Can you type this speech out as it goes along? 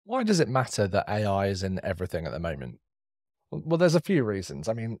Why does it matter that AI is in everything at the moment? Well, there's a few reasons.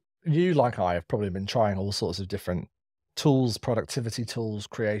 I mean, you, like I, have probably been trying all sorts of different tools, productivity tools,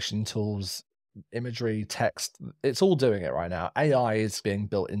 creation tools, imagery, text. It's all doing it right now. AI is being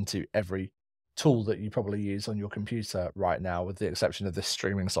built into every tool that you probably use on your computer right now, with the exception of this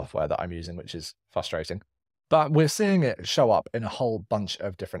streaming software that I'm using, which is frustrating. But we're seeing it show up in a whole bunch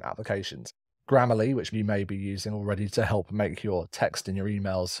of different applications. Grammarly, which you may be using already to help make your text in your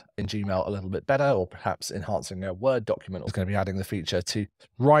emails in Gmail a little bit better, or perhaps enhancing a Word document, is going to be adding the feature to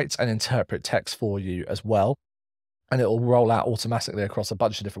write and interpret text for you as well. And it will roll out automatically across a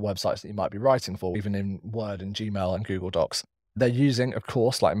bunch of different websites that you might be writing for, even in Word and Gmail and Google Docs. They're using, of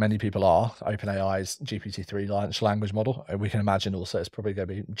course, like many people are, OpenAI's GPT-3 large language model. We can imagine also it's probably going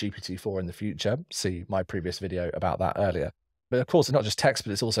to be GPT-4 in the future. See my previous video about that earlier. But of course, it's not just text,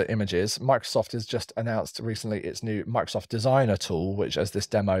 but it's also images. Microsoft has just announced recently its new Microsoft Designer tool, which, as this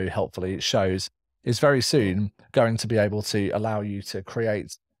demo helpfully shows, is very soon going to be able to allow you to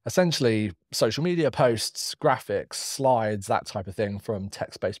create essentially social media posts, graphics, slides, that type of thing from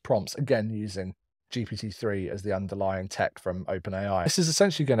text-based prompts, again, using GPT-3 as the underlying tech from OpenAI. This is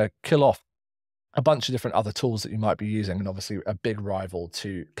essentially going to kill off a bunch of different other tools that you might be using, and obviously a big rival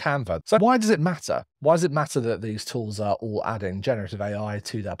to Canva. So why does it matter? Why does it matter that these tools are all adding generative AI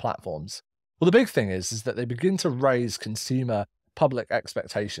to their platforms? Well, the big thing is that they begin to raise consumer public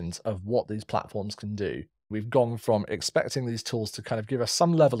expectations of what these platforms can do. We've gone from expecting these tools to kind of give us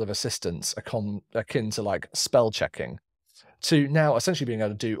some level of assistance akin to like spell checking, to now essentially being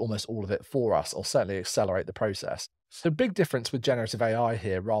able to do almost all of it for us, or certainly accelerate the process. The big difference with generative AI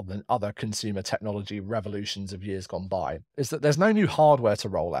here, rather than other consumer technology revolutions of years gone by, is that there's no new hardware to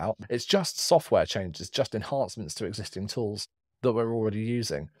roll out. It's just software changes, just enhancements to existing tools that we're already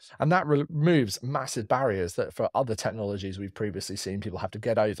using. And that removes massive barriers that for other technologies we've previously seen people have to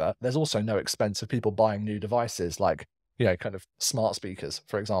get over. There's also no expense of people buying new devices like, kind of smart speakers,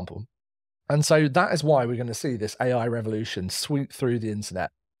 for example. And so that is why we're going to see this AI revolution sweep through the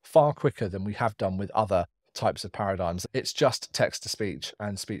internet far quicker than we have done with other types of paradigms. It's just text to speech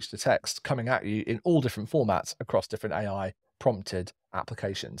and speech to text coming at you in all different formats across different AI prompted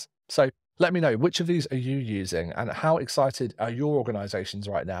applications. So let me know, which of these are you using, and how excited are your organizations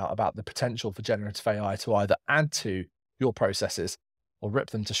right now about the potential for generative AI to either add to your processes or rip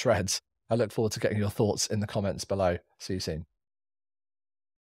them to shreds? I look forward to getting your thoughts in the comments below. See you soon.